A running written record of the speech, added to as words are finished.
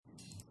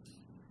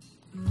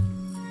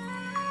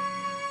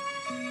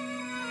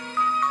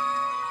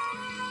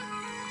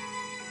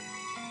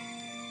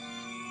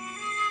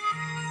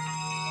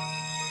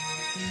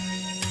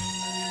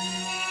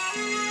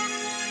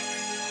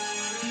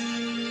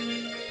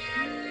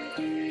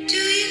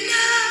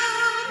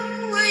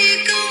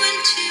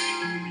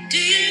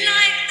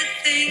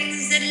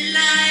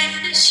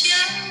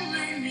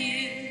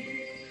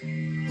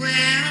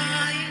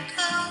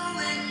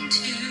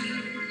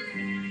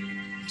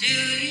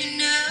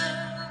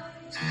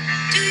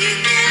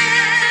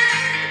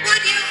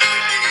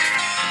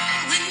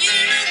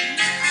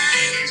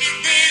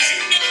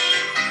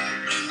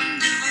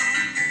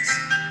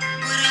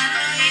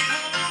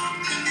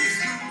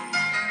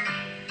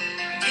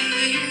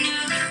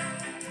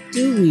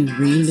Do we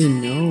really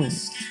know?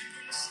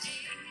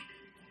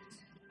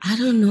 I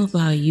don't know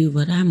about you,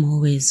 but I'm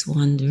always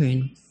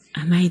wondering,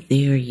 am I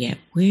there yet?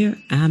 Where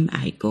am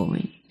I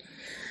going?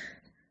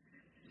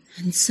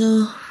 And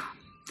so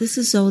this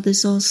is how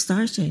this all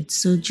started.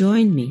 So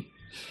join me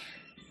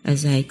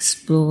as I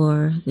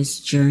explore this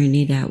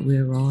journey that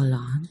we're all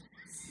on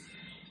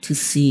to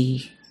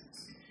see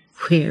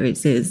where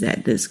it is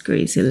that this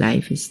crazy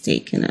life is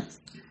taking us.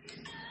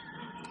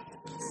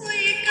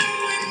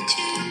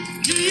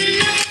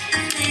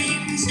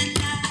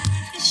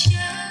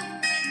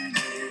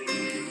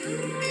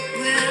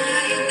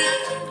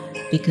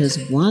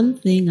 Because one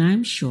thing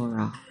I'm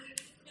sure of,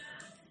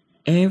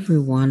 every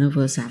one of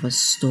us have a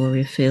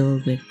story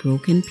filled with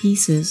broken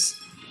pieces,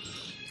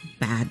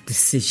 bad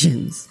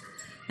decisions,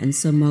 and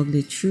some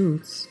ugly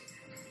truths.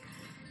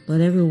 But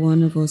every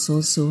one of us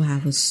also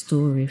have a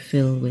story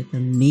filled with a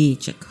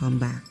major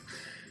comeback,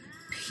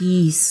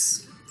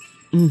 peace,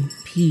 and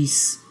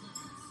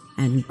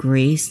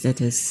grace that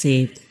has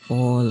saved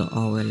all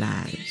our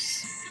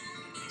lives.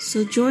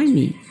 So join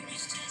me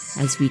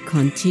as we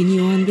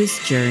continue on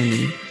this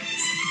journey.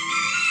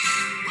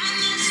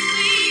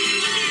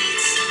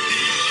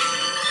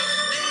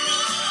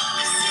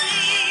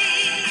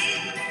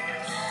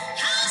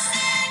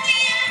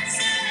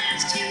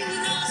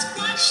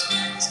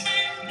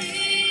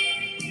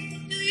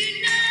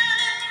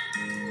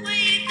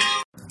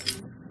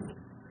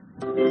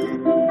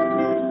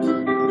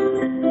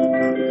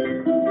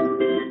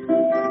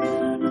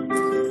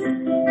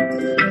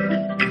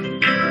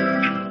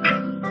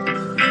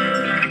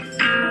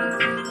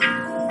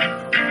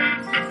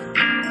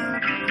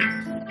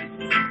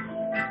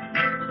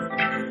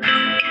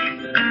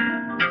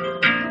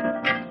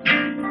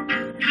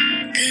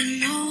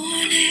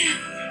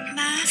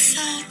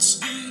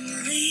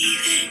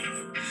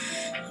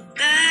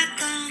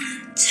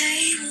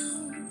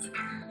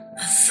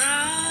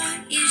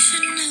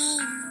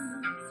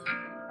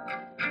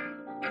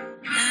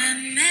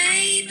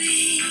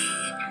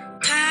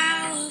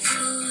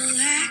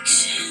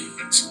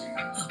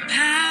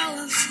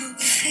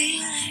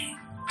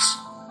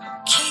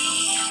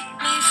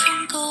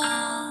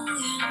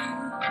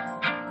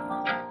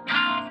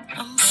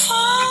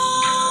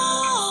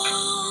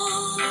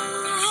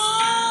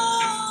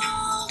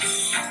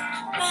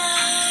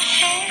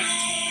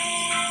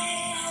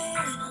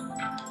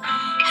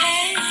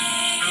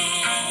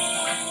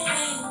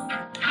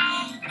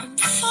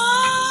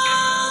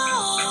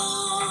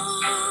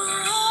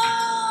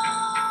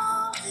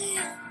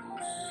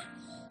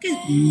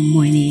 Good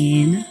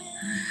morning.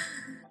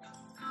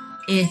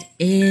 It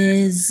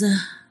is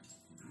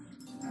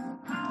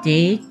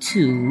day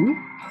 2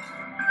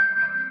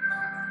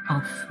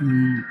 of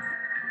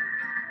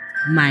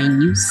my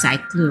new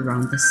cycle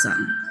around the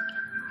sun.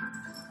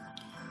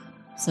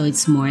 So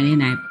it's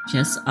morning, I'm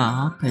just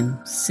up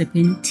and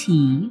sipping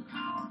tea.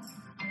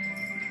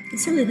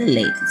 It's a little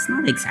late. It's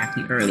not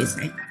exactly early.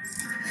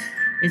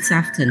 It's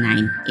after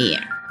 9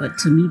 a.m. But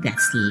to me,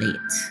 that's late.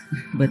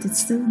 But it's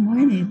still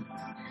morning.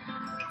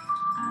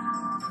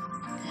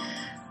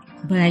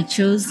 But I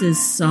chose this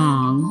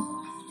song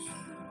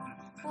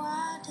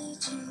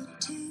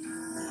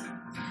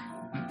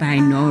by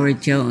Norah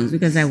Jones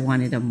because I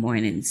wanted a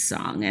morning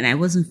song and I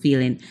wasn't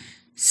feeling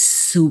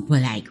super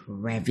like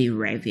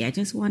revy. I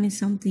just wanted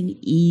something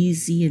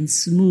easy and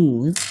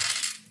smooth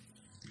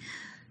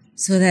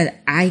so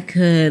that I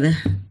could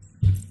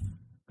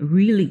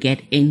really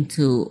get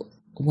into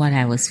what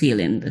I was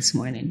feeling this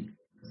morning.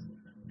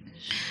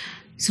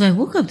 So I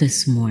woke up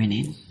this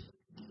morning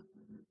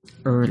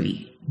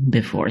early,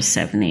 before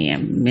 7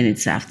 a.m.,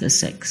 minutes after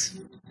 6.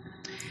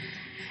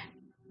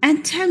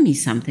 And tell me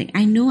something.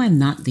 I know I'm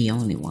not the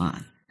only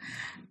one.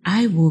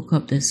 I woke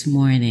up this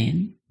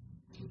morning,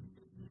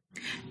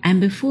 and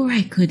before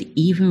I could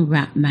even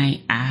wrap my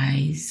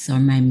eyes or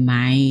my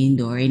mind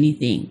or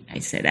anything, I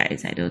said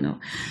eyes, I don't know,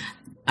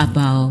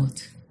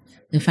 about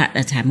the fact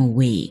that I'm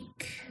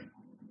awake.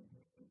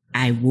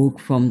 I woke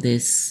from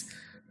this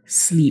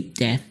sleep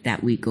death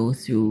that we go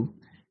through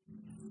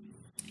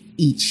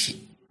each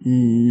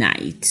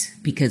night,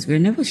 because we're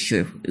never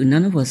sure.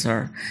 None of us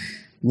are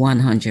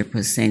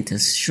 100%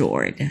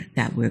 assured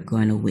that we're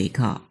going to wake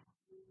up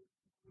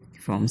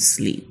from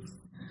sleep.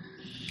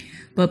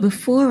 But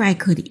before I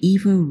could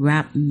even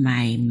wrap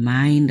my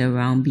mind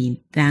around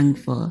being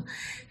thankful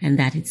and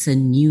that it's a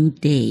new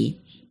day,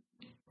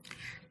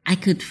 I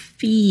could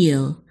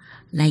feel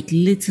like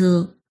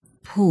little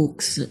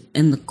pokes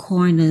in the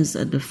corners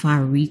of the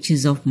far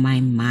reaches of my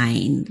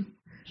mind,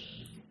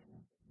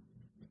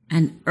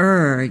 an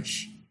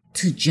urge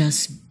to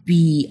just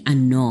be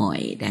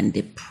annoyed and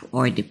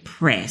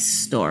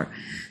depressed, or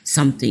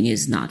something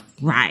is not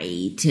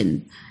right,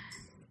 and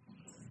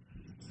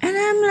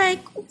I'm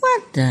like,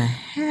 what the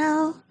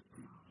hell?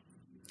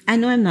 I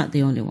know I'm not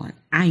the only one.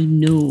 I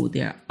know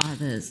there are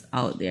others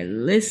out there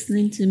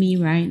listening to me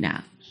right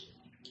now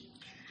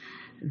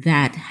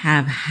that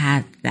have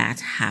had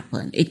that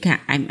happen.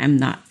 I'm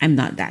not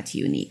that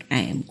unique. I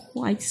am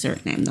quite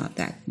certain I'm not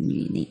that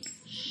unique.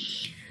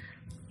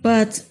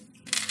 But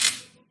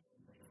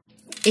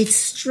it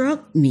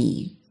struck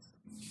me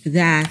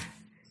that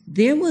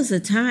there was a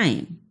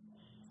time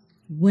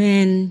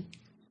when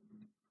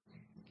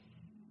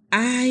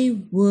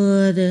I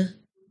would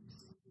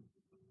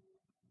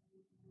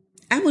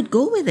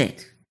go with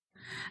it.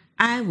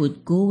 I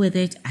would go with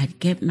it. I'd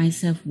get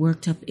myself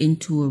worked up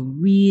into a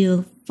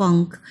real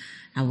funk.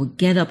 I would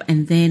get up,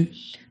 and then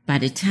by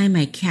the time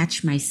I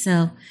catch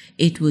myself,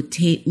 it would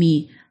take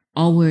me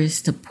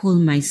hours to pull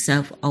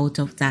myself out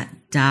of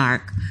that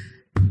dark,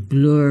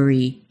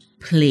 blurry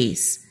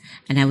place.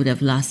 And I would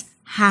have lost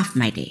half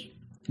my day.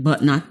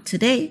 But not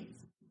today.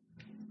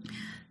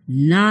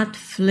 Not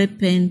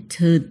flipping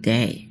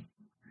today.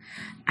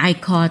 I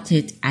caught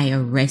it, I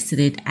arrested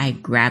it, I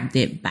grabbed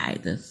it by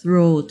the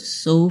throat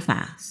so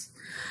fast.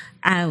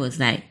 I was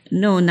like,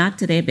 no, not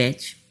today,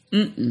 bitch.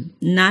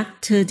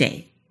 Not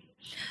today.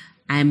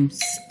 I'm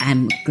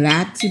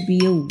glad to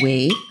be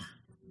awake.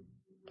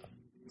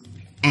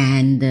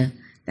 And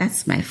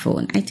that's my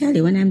phone. I tell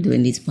you, when I'm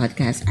doing these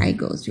podcasts, I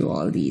go through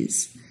all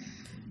these,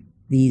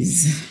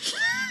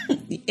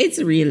 it's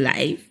real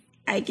life.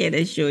 I can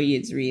assure you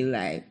it's real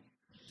life.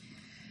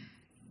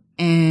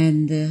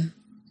 And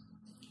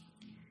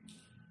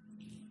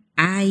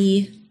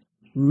I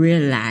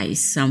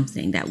realized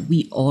something that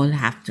we all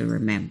have to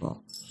remember.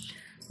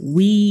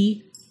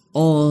 We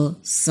all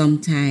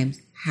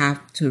sometimes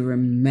have to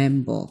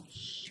remember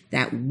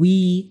that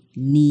we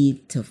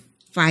need to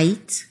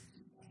fight.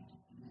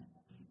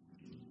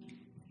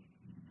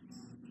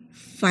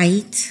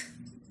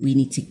 We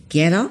need to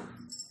get up.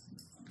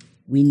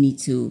 We need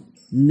to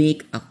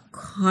make a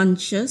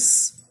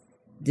conscious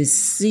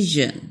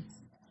decision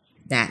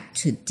that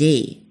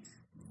today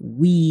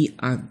we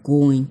are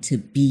going to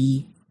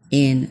be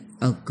in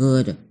a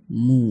good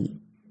mood.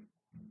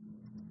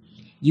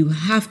 You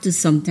have to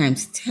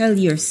sometimes tell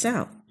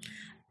yourself,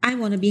 I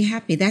want to be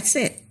happy. That's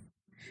it.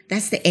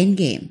 That's the end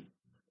game.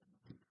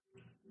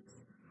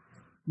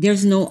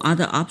 There's no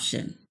other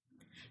option.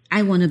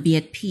 I want to be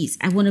at peace.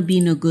 I want to be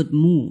in a good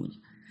mood.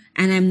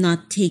 And I'm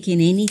not taking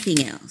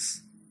anything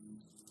else.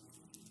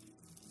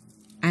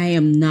 I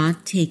am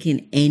not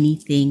taking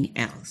anything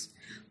else.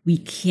 We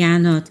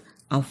cannot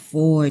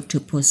afford to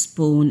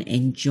postpone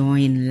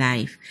enjoying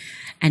life.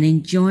 And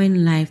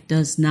enjoying life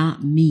does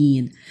not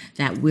mean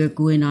that we're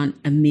going on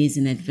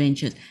amazing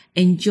adventures.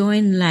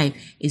 Enjoying life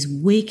is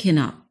waking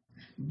up,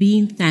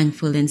 being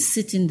thankful, and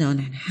sitting down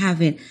and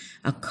having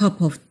a cup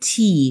of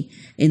tea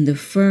in the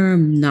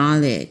firm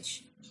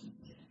knowledge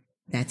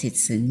that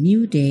it's a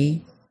new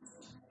day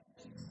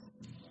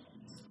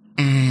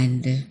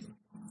and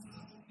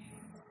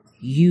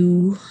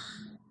you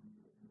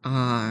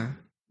are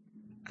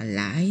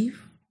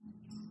alive.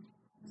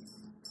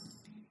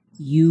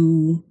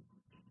 You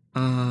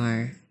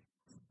are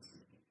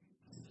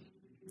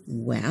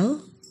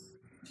well.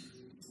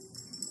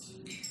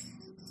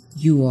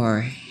 You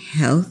are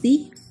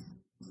healthy.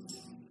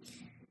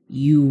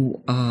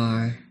 You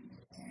are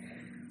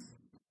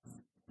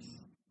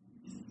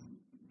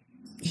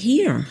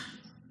here.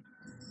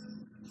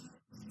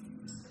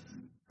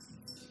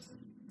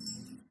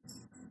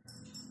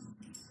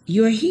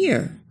 You're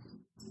here.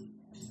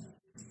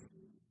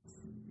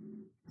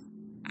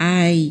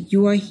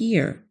 You are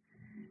here.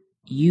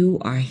 You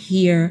are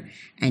here,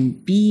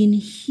 and being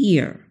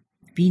here,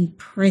 being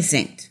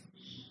present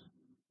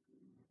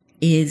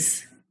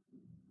is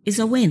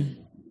a win.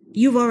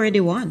 You've already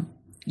won.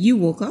 You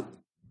woke up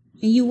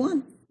and you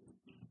won.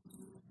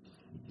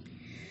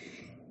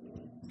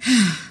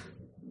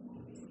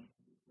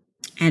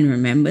 And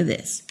remember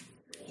this.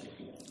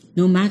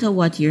 No matter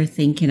what you're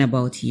thinking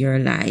about your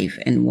life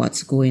and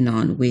what's going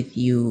on with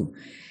you,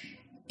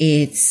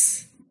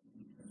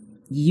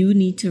 you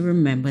need to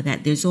remember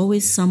that there's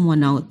always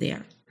someone out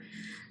there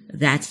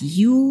that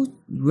you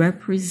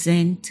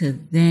represent to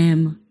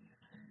them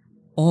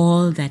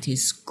all that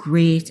is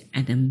great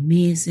and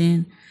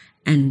amazing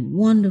and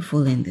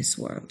wonderful in this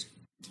world.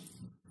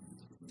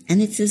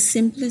 And it's as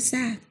simple as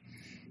that.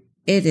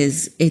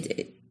 It's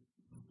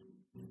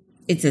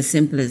as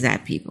simple as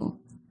that, people.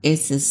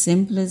 It's as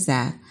simple as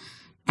that.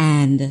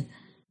 And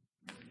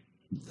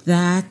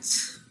that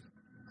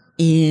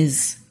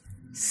is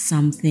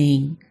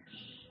something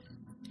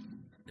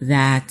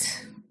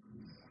that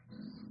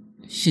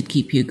should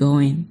keep you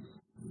going.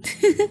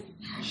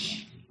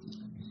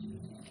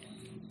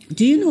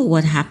 Do you know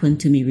what happened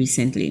to me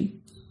recently?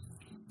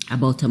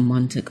 About a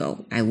month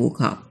ago, I woke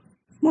up.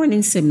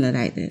 Morning similar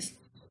like this.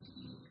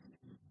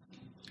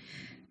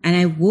 And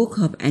I woke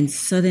up and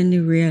suddenly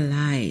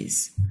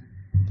realized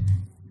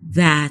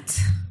that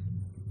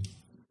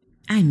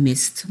I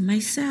missed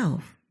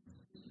myself.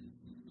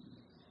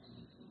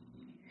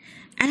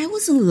 And I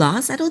wasn't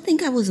lost. I don't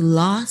think I was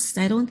lost.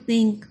 I don't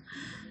think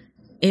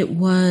it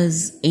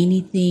was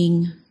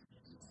anything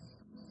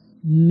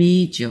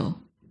major.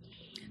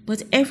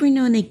 But every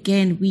now and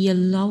again, we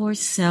allow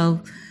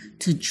ourselves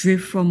to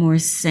drift from our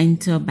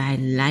center by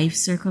life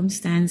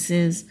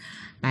circumstances,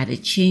 by the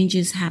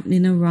changes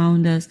happening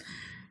around us.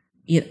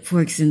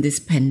 For example, this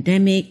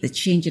pandemic, the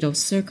change of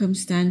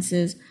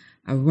circumstances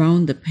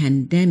around the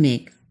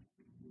pandemic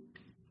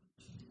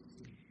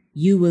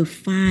you will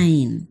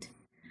find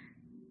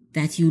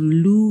that you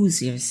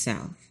lose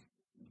yourself.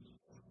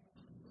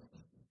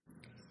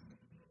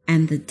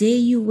 And the day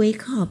you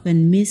wake up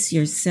and miss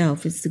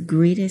yourself is the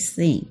greatest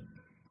thing,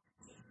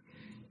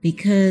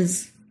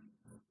 because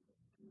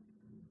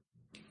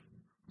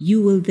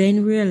you will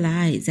then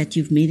realize that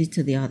you've made it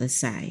to the other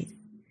side.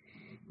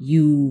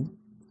 You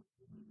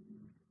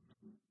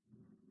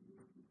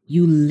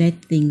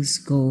let things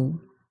go.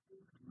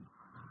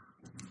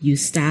 You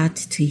start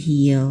to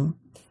heal.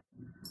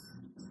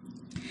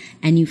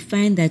 And you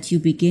find that you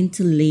begin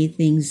to lay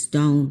things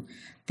down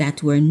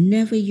that were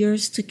never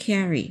yours to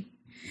carry.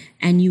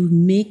 And you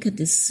make a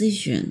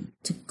decision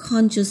to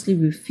consciously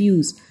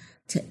refuse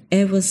to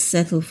ever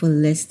settle for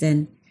less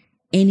than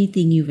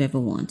anything you've ever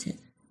wanted.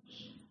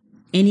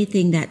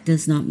 Anything that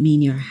does not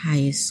mean your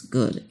highest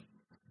good.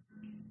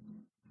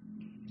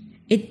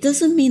 It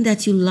doesn't mean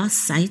that you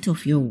lost sight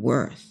of your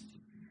worth.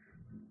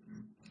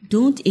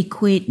 Don't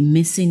equate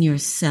missing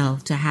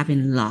yourself to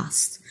having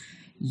lost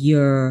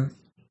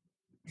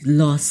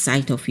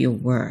sight of your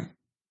worth.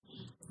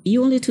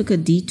 You only took a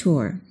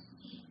detour,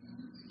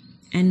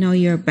 and now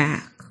you're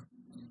back.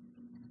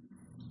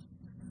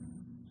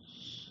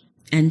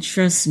 And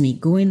trust me,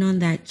 going on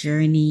that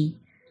journey,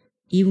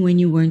 even when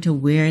you weren't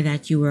aware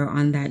that you were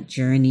on that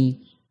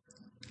journey,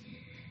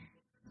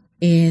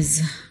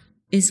 is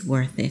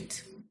worth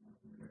it.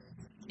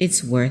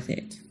 It's worth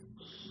it.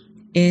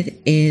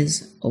 It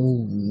is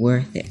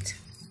worth it.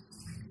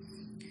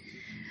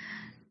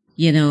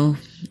 You know,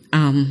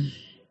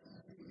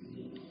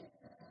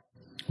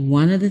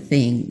 one of the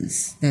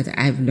things that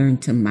I've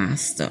learned to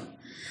master,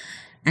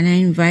 and I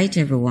invite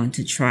everyone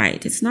to try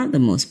it. It's not the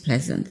most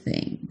pleasant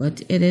thing,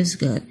 but it is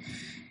good.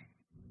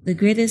 The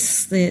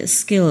greatest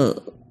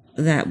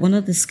one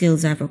of the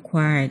skills I've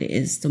acquired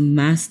is to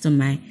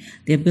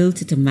the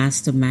ability to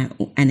master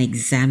and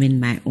examine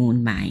my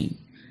own mind.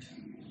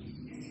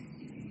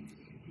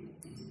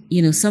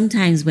 You know,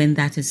 sometimes when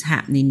that is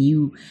happening,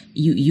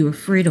 you're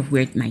afraid of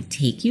where it might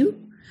take you.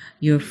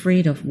 You're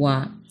afraid of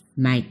what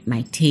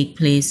might take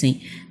place,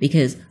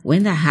 because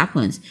when that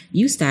happens,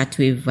 you start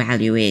to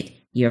evaluate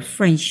your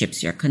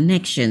friendships, your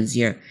connections,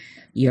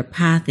 your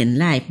path in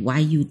life, why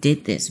you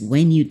did this,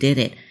 when you did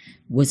it,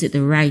 was it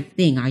the right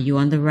thing? Are you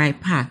on the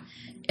right path?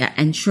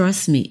 And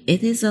trust me,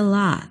 it is a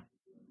lot.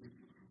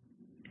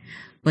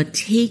 But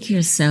take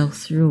yourself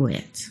through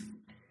it.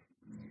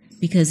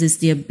 Because it's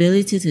the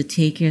ability to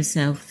take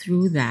yourself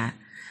through that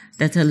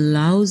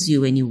allows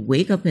you, when you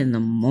wake up in the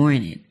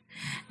morning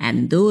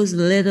and those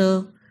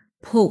little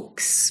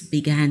pokes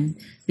begin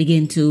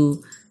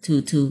to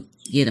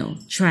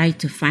try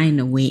to find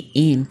a way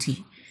into,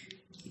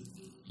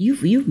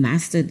 you've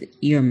mastered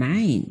your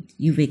mind.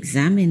 You've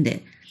examined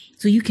it.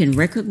 So you can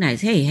recognize,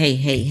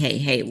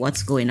 hey,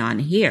 what's going on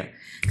here?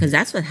 Because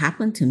that's what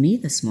happened to me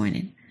this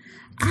morning.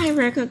 I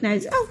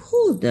recognized,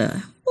 hold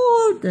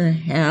the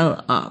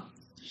hell up.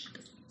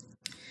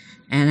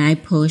 And I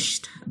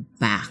pushed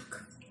back.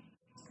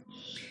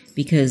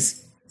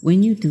 Because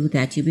when you do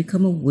that, you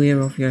become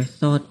aware of your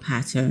thought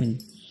pattern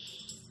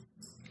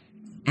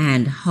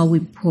and how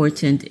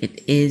important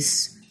it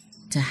is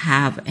to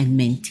have and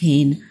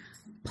maintain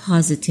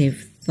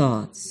positive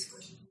thoughts.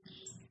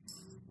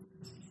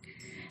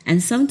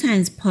 And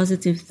sometimes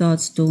positive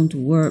thoughts don't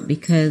work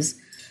because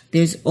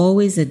there's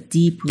always a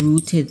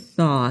deep-rooted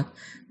thought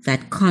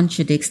that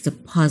contradicts the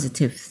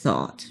positive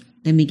thought.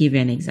 Let me give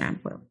you an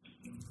example.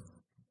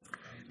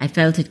 I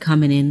felt it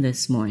coming in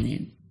this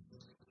morning,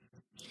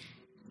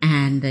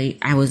 and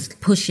I was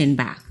pushing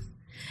back,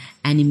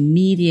 and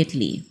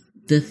immediately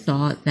the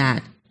thought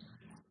that,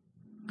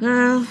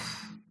 girl,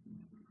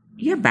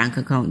 your bank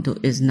account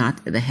is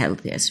not the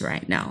healthiest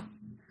right now.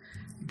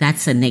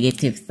 That's a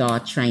negative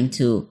thought trying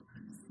to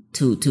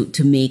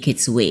make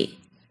its way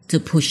to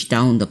push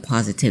down the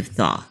positive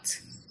thought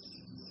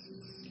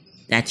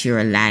that you're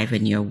alive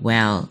and you're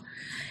well,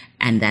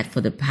 and that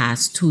for the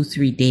past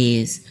 2-3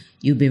 days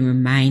you've been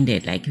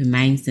reminded,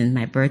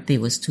 my birthday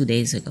was 2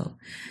 days ago,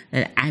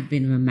 that I've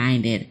been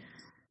reminded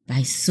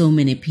by so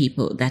many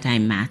people that I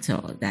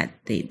matter,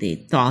 that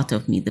they thought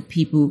of me, the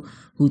people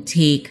who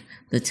take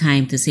the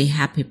time to say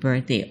happy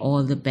birthday,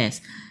 all the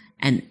best,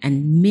 and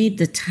made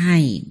the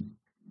time.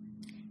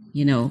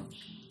 You know,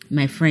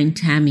 my friend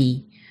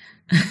Tammy,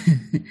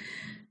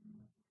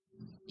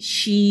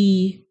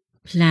 she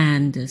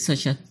planned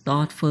such a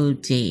thoughtful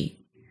day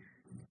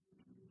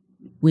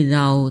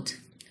without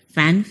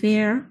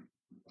fanfare,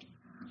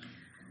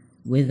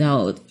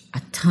 without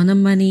a ton of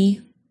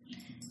money.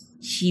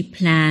 She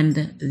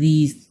planned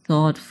these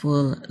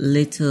thoughtful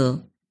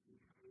little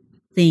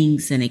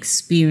things and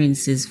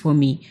experiences for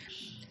me.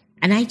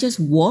 And I just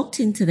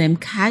walked into them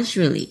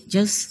casually,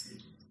 just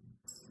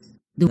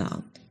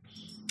out.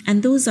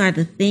 And those are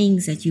the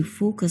things that you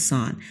focus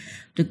on,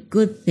 the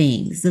good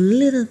things, the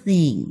little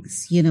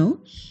things, you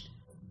know.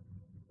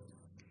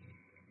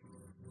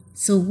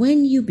 So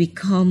when you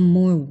become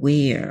more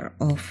aware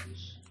of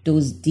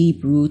those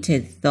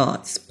deep-rooted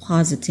thoughts,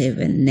 positive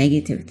and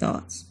negative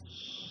thoughts,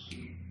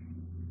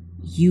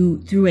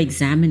 you, through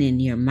examining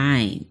your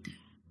mind,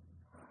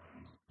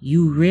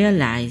 you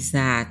realize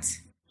that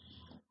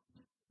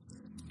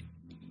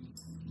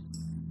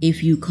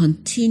if you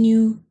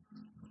continue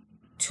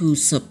to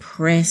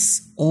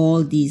suppress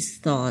all these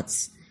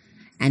thoughts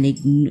and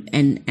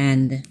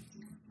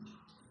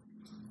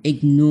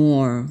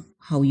ignore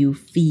how you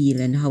feel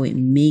and how it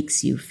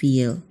makes you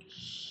feel,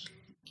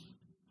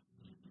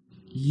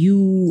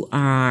 you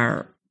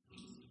are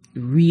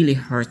really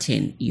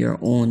hurting your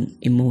own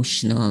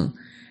emotional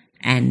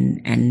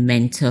and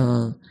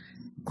mental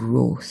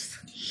growth.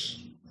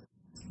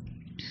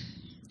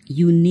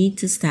 You need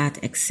to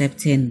start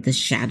accepting the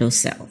shadow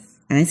self.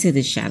 And I say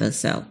the shadow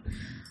self.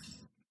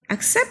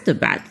 Accept the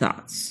bad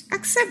thoughts.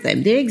 Accept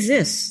them. They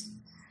exist.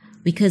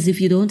 Because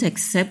if you don't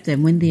accept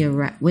them when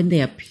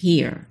they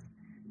appear,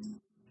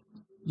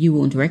 you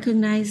won't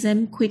recognize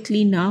them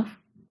quickly enough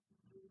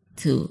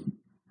to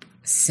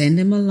send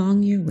them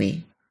along your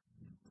way.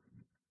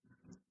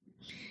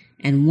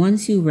 And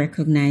once you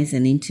recognize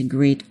and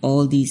integrate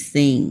all these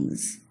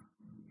things,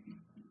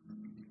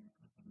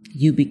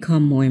 you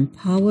become more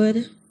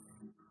empowered.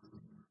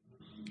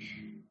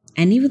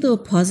 And even though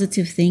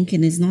positive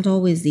thinking is not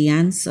always the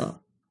answer,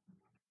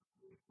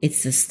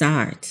 it's the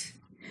start,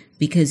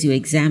 because you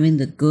examine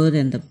the good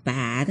and the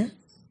bad,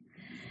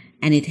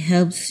 and it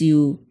helps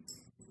you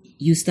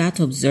start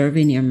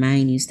observing your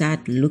mind, you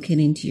start looking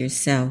into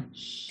yourself,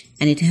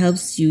 and it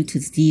helps you to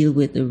deal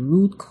with the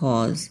root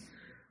cause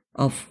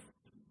of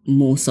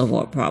most of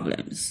our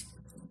problems.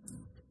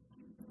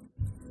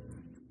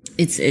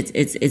 It's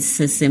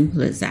as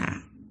simple as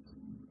that.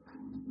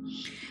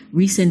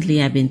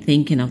 Recently, I've been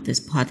thinking of this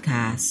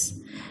podcast,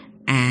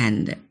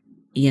 and,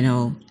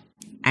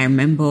 I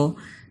remember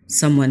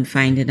someone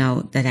finding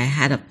out that I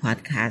had a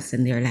podcast,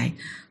 and they're like,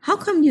 how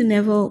come you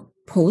never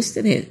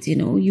posted it?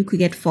 You could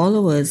get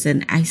followers.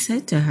 And I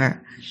said to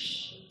her,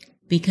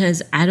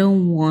 because I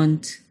don't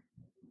want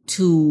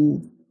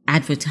to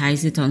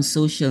advertise it on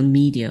social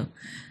media,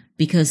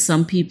 because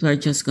some people are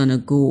just going to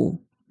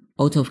go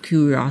out of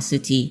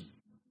curiosity.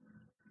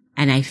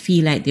 And I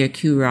feel like their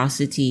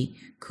curiosity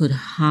could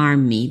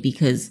harm me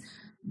because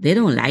they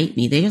don't like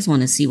me. They just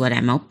want to see what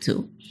I'm up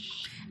to.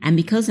 And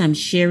because I'm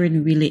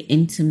sharing really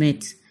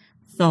intimate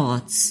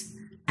thoughts,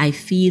 I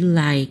feel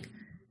like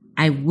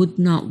I would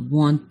not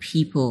want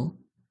people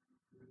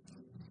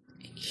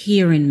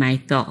hearing my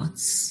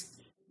thoughts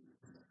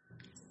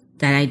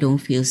that I don't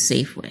feel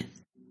safe with.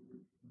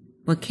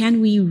 But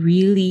can we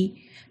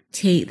really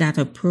take that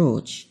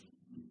approach?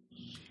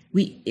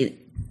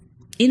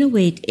 In a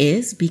way it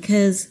is,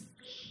 because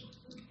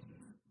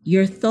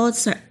your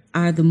thoughts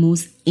are the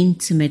most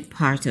intimate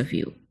part of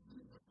you.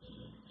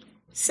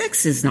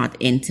 Sex is not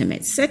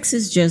intimate. Sex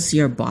is just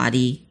your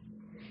body,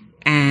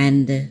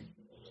 and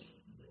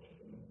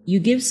you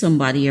give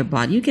somebody your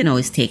body. You can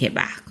always take it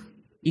back.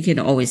 I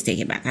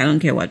don't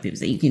care what people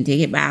say. You can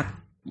take it back,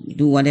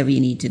 do whatever you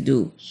need to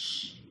do.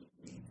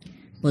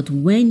 But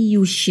when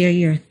you share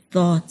your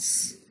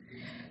thoughts,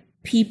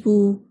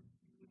 people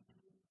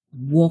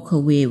walk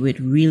away with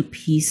real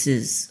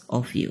pieces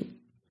of you.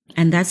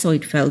 And that's how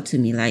it felt to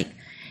me. Like,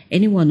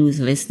 anyone who's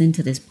listening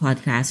to this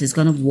podcast is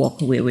going to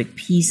walk away with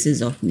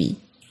pieces of me.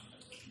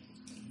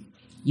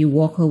 You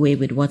walk away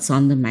with what's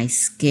under my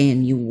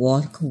skin. You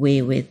walk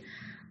away with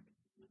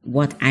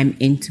what I'm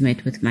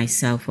intimate with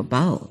myself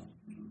about.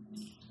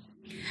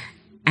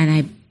 And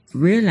I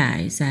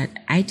realized that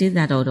I did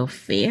that out of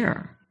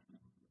fear.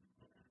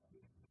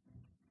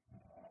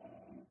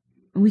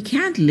 We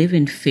can't live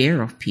in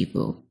fear of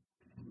people.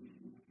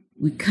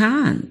 We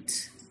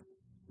can't.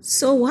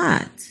 So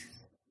what?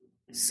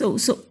 So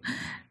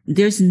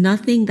there's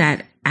nothing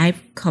that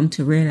I've come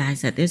to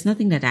realize, that there's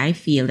nothing that I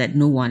feel that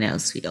no one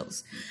else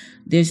feels.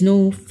 There's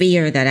no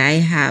fear that I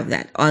have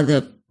that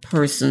other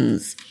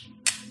persons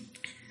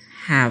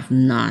have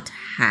not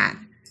had.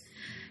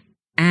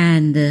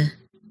 And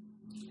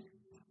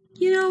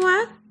you know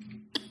what?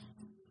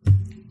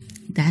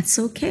 That's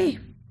okay.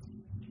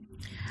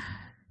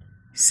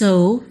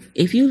 So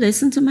if you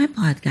listen to my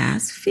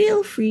podcast,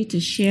 feel free to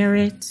share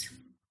it,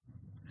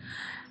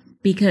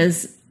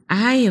 because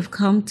I have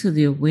come to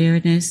the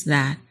awareness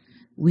that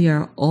we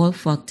are all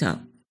fucked up.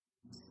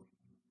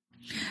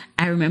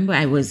 I remember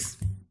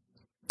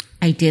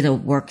I did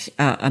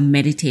a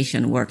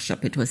meditation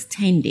workshop. It was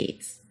 10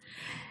 days.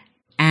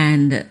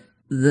 And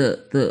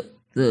the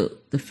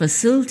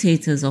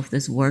facilitators of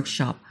this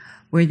workshop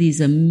were these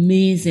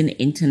amazing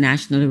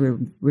internationally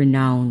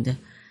renowned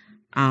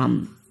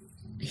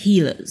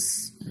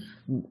healers,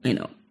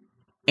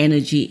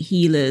 energy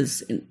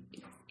healers.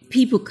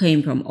 People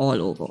came from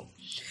all over.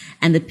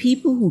 And the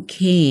people who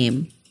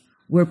came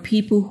were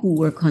people who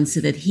were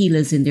considered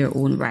healers in their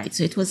own right.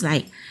 So it was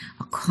like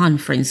a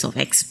conference of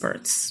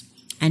experts.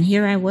 And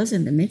here I was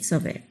in the midst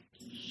of it.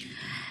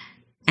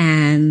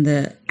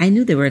 And I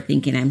knew they were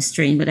thinking I'm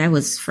strange, but I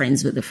was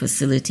friends with the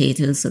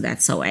facilitators, so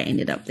that's how I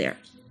ended up there.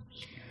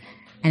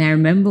 And I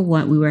remember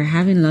we were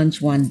having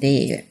lunch one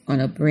day on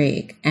a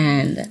break,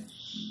 and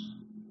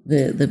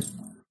the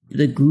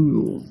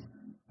guru,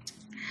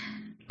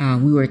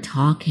 we were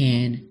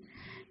talking,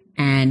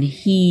 And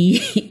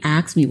he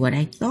asked me what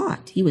I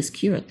thought. He was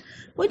curious.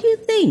 What do you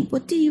think?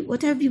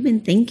 What have you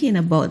been thinking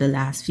about the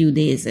last few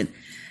days? And,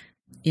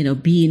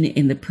 being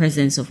in the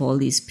presence of all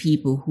these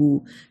people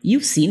who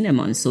you've seen them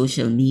on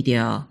social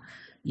media,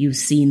 you've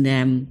seen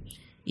them,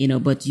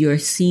 but you're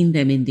seeing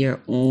them in their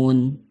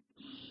own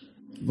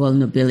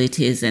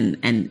vulnerabilities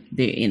and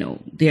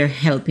they're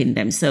helping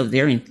themselves.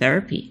 They're in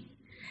therapy.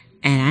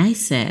 And I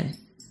said,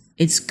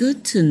 it's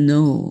good to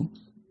know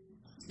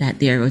that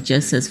they're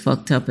just as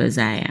fucked up as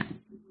I am.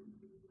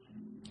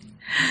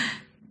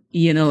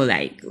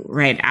 Like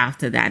right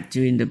after that,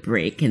 during the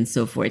break and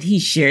so forth, he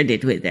shared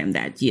it with them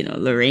that,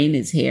 Lorraine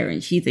is here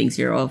and she thinks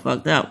you're all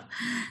fucked up.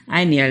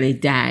 I nearly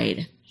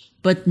died.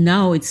 But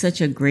now it's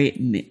such a great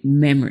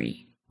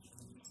memory.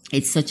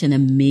 It's such an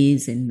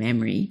amazing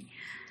memory.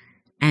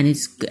 And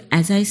it's,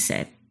 as I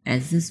said,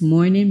 as this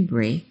morning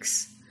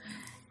breaks,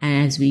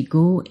 and as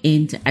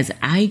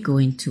I go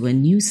into a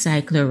new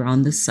cycle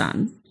around the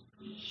sun,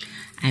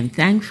 I'm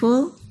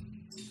thankful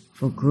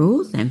for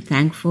growth. I'm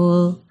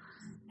thankful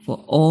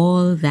for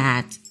all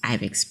that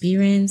I've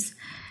experienced.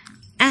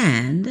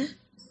 And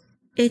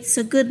it's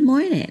a good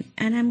morning.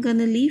 And I'm going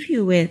to leave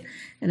you with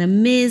an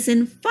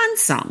amazing fun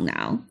song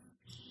now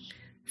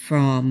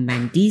from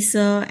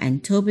Mandisa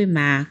and Toby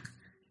Mac,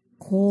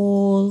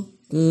 called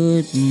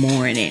Good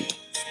Morning.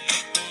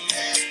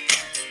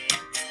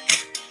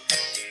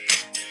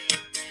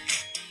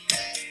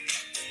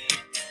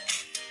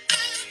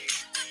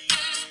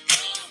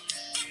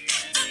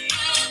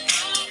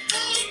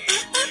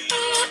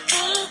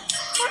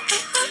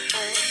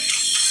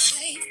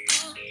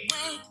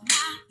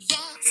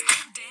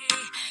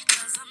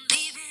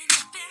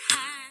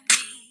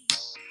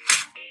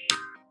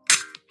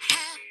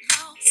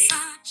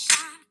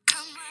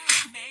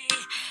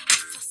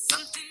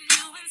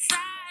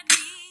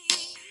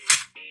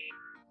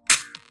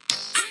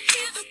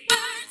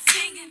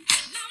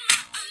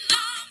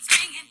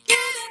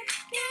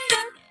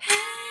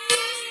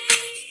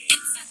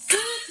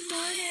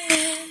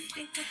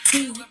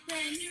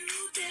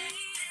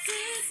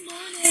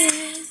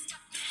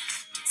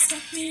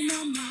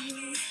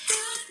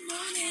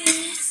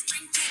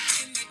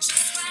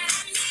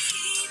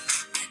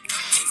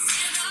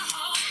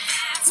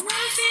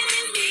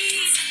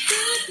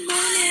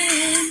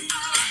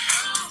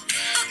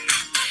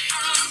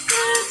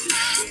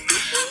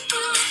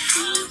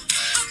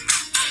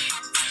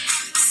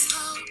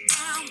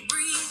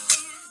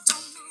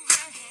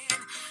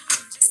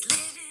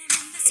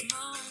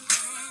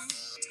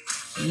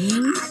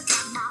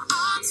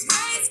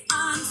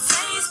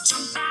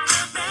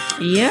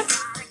 Yep.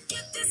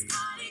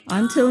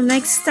 Until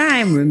next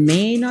time,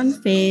 remain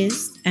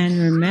unfazed and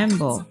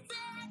remember,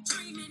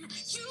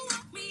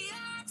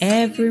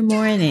 every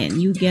morning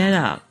you get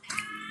up.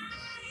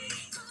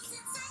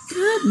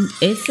 Good.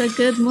 It's a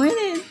good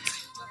morning.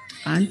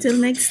 Until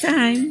next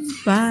time.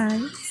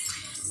 Bye.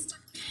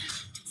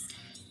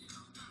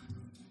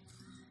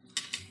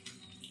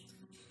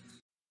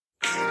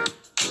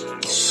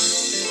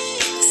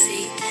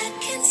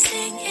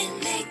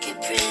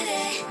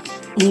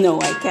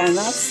 No, I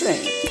cannot sing.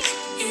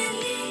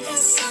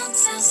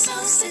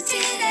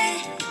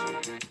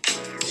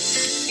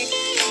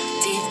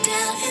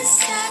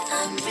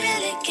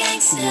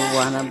 You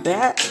wanna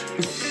bet?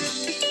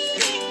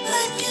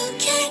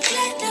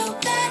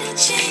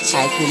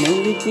 I can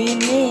only be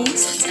me.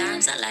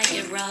 Sometimes I like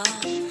it raw.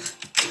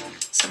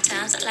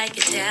 Sometimes I like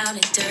it down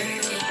and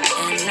dirty.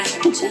 And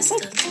like just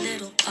a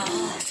little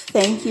off.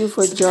 Thank you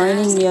for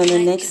joining me on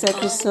the next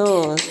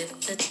episode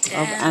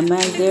of Am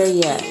I There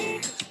Yet?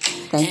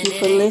 Thank you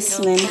for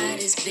listening.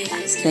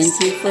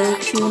 Thank you for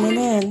tuning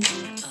in.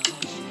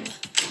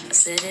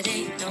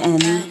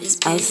 And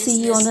I'll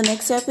see you on the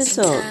next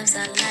episode.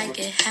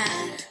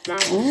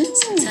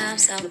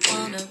 Sometimes I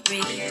wanna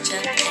reach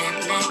up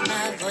and let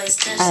my voice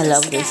touch I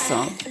love this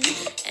song.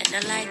 And I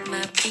like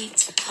my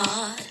beats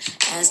hard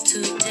as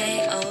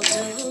today, oh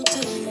do.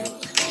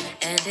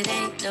 And it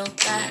ain't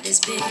nobody's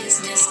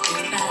business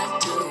if I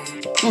do.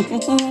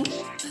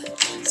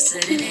 I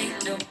said it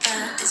ain't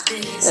nobody's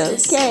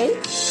business. Okay.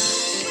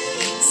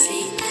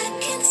 See, I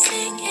can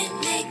sing and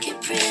make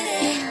it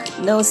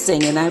pretty. No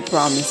singing, I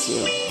promise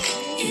you.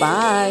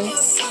 Bye.